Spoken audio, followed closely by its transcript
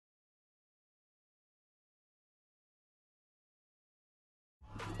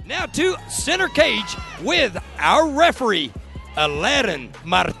Now to center cage with our referee, Aladdin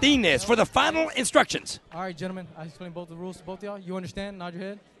Martinez, for the final instructions. All right, gentlemen, I explained both the rules to both of y'all. You understand? Nod your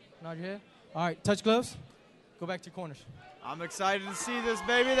head. Nod your head. All right, touch gloves. Go back to your corners. I'm excited to see this,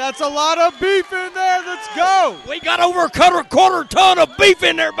 baby. That's a lot of beef in there. Let's go. We got over a quarter ton of beef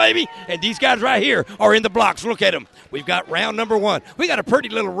in there, baby. And these guys right here are in the blocks. Look at them. We've got round number 1. We got a pretty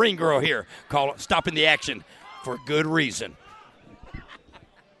little ring girl here. Call it stopping the action for good reason.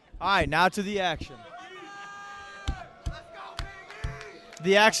 All right, now to the action.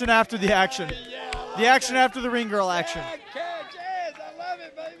 The action after the action. The action after the ring girl action. Yes, I love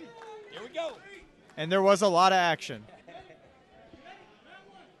it, baby. Here we go. And there was a lot of action.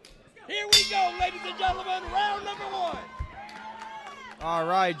 Here we go, ladies and gentlemen, round number 1. All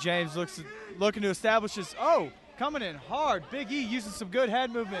right, James looking to establish his, coming in hard. Big E using some good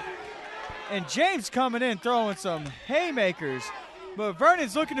head movement. And James coming in throwing some haymakers. But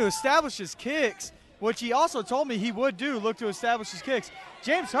Vernon's looking to establish his kicks, which he also told me he would do, look to establish his kicks.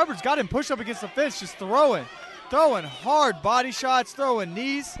 James Hubbard's got him pushed up against the fence, just throwing hard body shots, throwing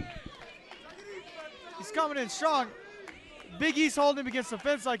knees. He's coming in strong. Big E's holding him against the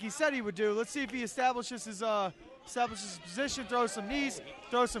fence like he said he would do. Let's see if he establishes his position, throws some knees,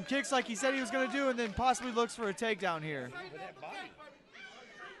 throws some kicks like he said he was going to do, and then possibly looks for a takedown here.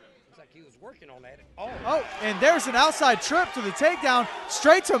 Looks like he was working on that. Oh, and there's an outside trip to the takedown,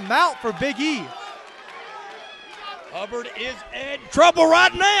 straight to mount for Big E. Hubbard is in trouble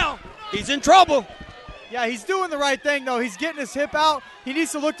right now. He's in trouble. Yeah, he's doing the right thing, though. He's getting his hip out. He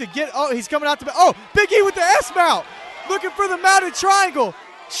needs to look to get, he's coming out to, Big E with the S-mount. Looking for the mounted triangle.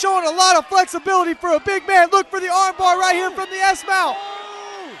 Showing a lot of flexibility for a big man. Look for the armbar right here from the S-mount.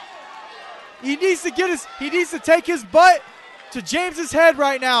 He needs to take his butt to James's head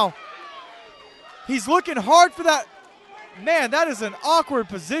right now. He's looking hard for that. Man, that is an awkward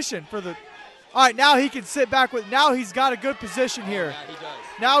position for the. All right, now he can sit back with. Now he's got a good position here. Yeah, he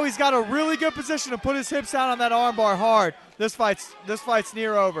does. Now he's got a really good position to put his hips down on that armbar hard. This fight's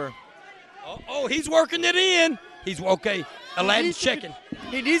near over. He's working it in. He's okay. Aladdin's checking.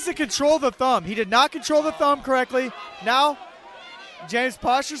 He needs to control the thumb. He did not control the thumb correctly. Now, James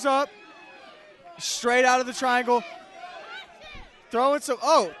postures up, straight out of the triangle,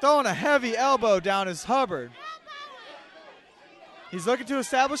 throwing a heavy elbow down his Hubbard. He's looking to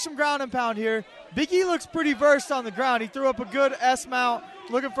establish some ground and pound here. Big E looks pretty versed on the ground. He threw up a good S-mount,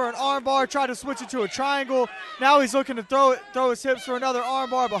 looking for an armbar, tried to switch it to a triangle. Now he's looking to throw his hips for another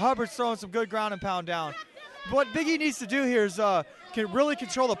armbar, but Hubbard's throwing some good ground and pound down. What Big E needs to do here is can really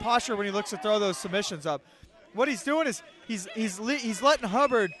control the posture when he looks to throw those submissions up. What he's doing is he's letting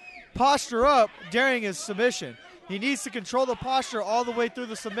Hubbard posture up during his submission. He needs to control the posture all the way through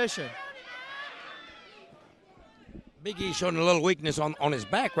the submission. Big E showing a little weakness on his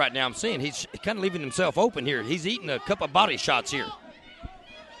back right now. I'm seeing he's kind of leaving himself open here. He's eating a couple of body shots here.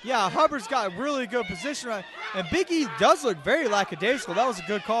 Yeah, Hubbard's got a really good position right, and Big E does look very lackadaisical. That was a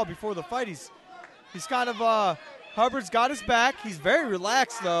good call before the fight. He's kind of Hubbard's got his back. He's very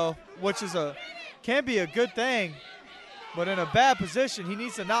relaxed though, which is can be a good thing. But in a bad position, he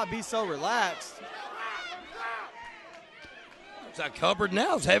needs to not be so relaxed. Looks like Hubbard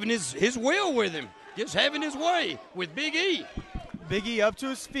now is having his will with him. Just having his way with Big E. Big E up to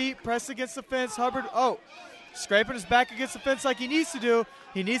his feet, pressed against the fence. Hubbard, scraping his back against the fence like he needs to do.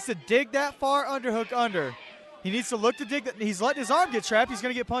 He needs to dig that far underhook under. He needs to look to dig that. He's letting his arm get trapped. He's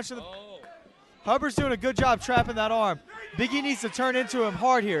going to get punched in the. Hubbard's doing a good job trapping that arm. Big E needs to turn into him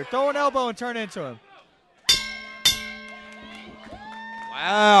hard here. Throw an elbow and turn into him.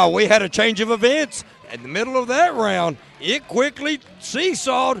 Wow, we had a change of events. In the middle of that round, it quickly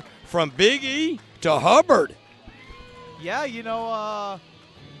seesawed from Big E to Hubbard. Yeah,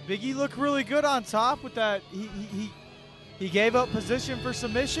 Big E looked really good on top with that. He gave up position for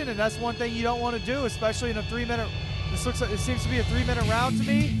submission, and that's one thing you don't want to do, especially in a 3-minute. It seems to be a 3-minute round to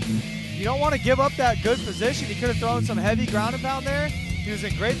me. You don't want to give up that good position. He could have thrown some heavy ground and pound there. He was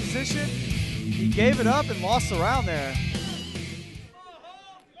in great position. He gave it up and lost the round there.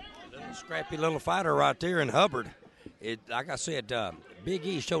 Little scrappy little fighter right there in Hubbard. Like I said, Big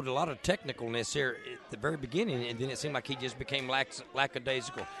E showed a lot of technicalness here at the very beginning, and then it seemed like he just became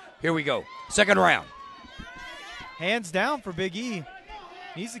lackadaisical. Here we go. Second round. Hands down for Big E.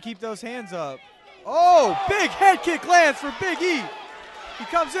 Needs to keep those hands up. Oh, big head kick lands for Big E. He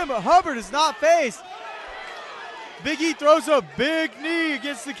comes in, but Hubbard is not phased. Big E throws a big knee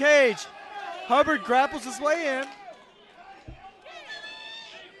against the cage. Hubbard grapples his way in.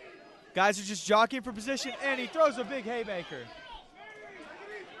 Guys are just jockeying for position, and he throws a big haymaker.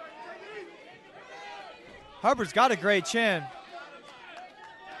 Hubbard's got a great chin.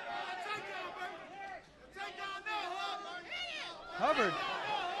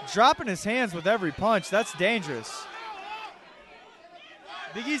 dropping his hands with every punch. That's dangerous.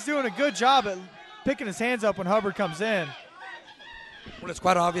 Big E's doing a good job at picking his hands up when Hubbard comes in. Well, it's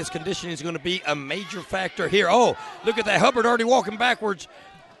quite obvious conditioning is going to be a major factor here. Oh, look at that. Hubbard already walking backwards,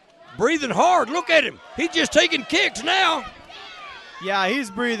 breathing hard. Look at him. He's just taking kicks now. Yeah, he's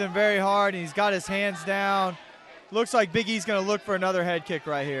breathing very hard, and he's got his hands down. Looks like Big E's going to look for another head kick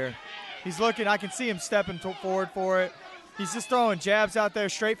right here. He's looking. I can see him stepping forward for it. He's just throwing jabs out there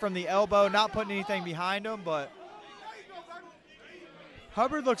straight from the elbow, not putting anything behind him, but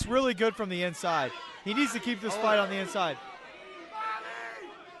Hubbard looks really good from the inside. He needs to keep this fight on the inside.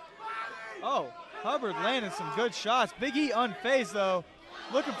 Oh, Hubbard landing some good shots. Big E unfazed, though.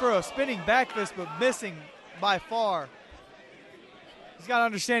 Looking for a spinning back fist, but missing by far. He's got to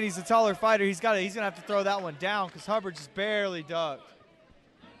understand he's a taller fighter. He's going to have to throw that one down because Hubbard just barely ducked.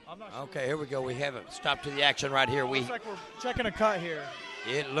 Okay, here we go. We have a stop to the action right here. Looks like we're checking a cut here.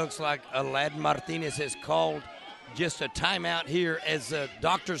 It looks like Aladdin Martinez has called just a timeout here as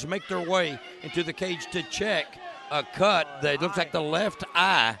doctors make their way into the cage to check a cut that looks like the left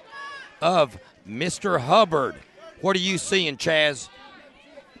eye of Mr. Hubbard. What are you seeing, Chaz?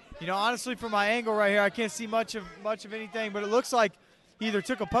 You know, honestly, from my angle right here, I can't see much of anything, but it looks like he either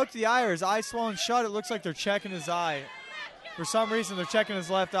took a poke to the eye or his eye swollen shut. It looks like they're checking his eye. For some reason, they're checking his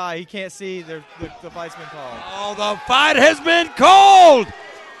left eye. He can't see. The fight's been called. Oh, the fight has been called.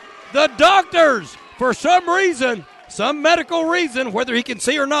 The doctors, for some reason, some medical reason, whether he can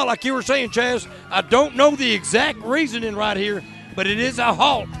see or not, like you were saying, Chaz, I don't know the exact reasoning right here, but it is a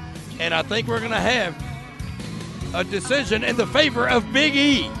halt. And I think we're going to have a decision in the favor of Big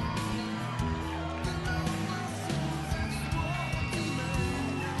E.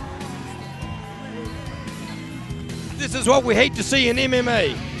 This is what we hate to see in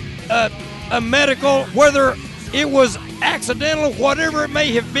MMA. A medical, whether it was accidental, whatever it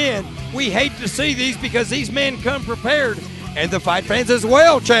may have been, we hate to see these because these men come prepared. And the fight fans as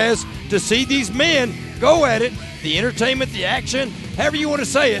well, Chaz, to see these men go at it, the entertainment, the action, however you want to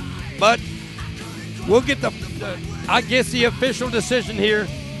say it. But we'll get I guess, the official decision here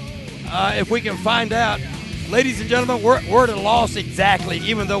if we can find out. Ladies and gentlemen, we're at a loss exactly,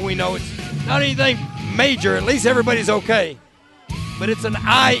 even though we know it's not anything major. At least everybody's okay. But it's an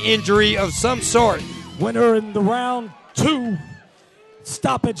eye injury of some sort. Winner in the round 2,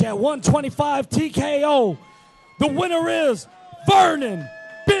 stoppage at 125 TKO. The winner is Vernon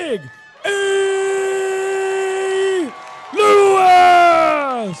Big E.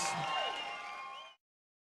 Lewis.